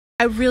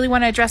I really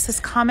want to address this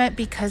comment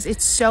because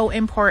it's so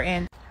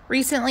important.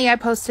 Recently, I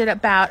posted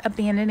about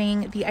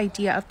abandoning the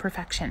idea of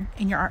perfection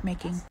in your art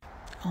making.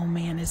 Oh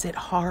man, is it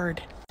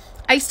hard?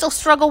 I still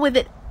struggle with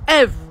it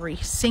every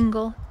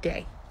single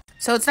day.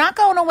 So it's not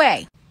going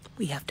away.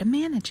 We have to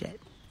manage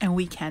it, and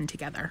we can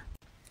together.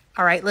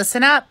 All right,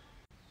 listen up.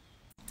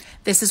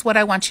 This is what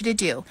I want you to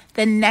do.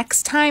 The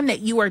next time that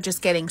you are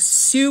just getting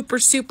super,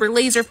 super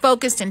laser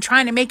focused and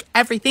trying to make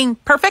everything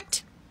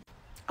perfect,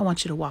 I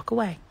want you to walk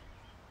away.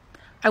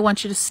 I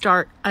want you to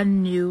start a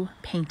new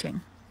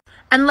painting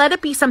and let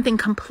it be something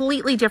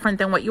completely different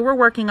than what you were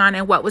working on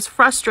and what was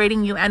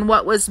frustrating you and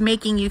what was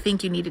making you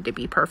think you needed to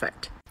be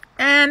perfect.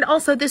 And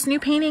also this new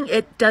painting,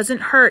 it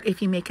doesn't hurt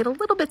if you make it a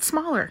little bit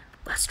smaller,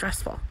 less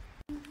stressful.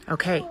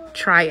 Okay,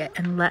 try it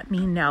and let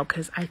me know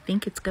because I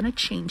think it's going to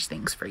change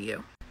things for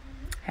you.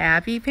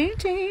 Happy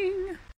painting!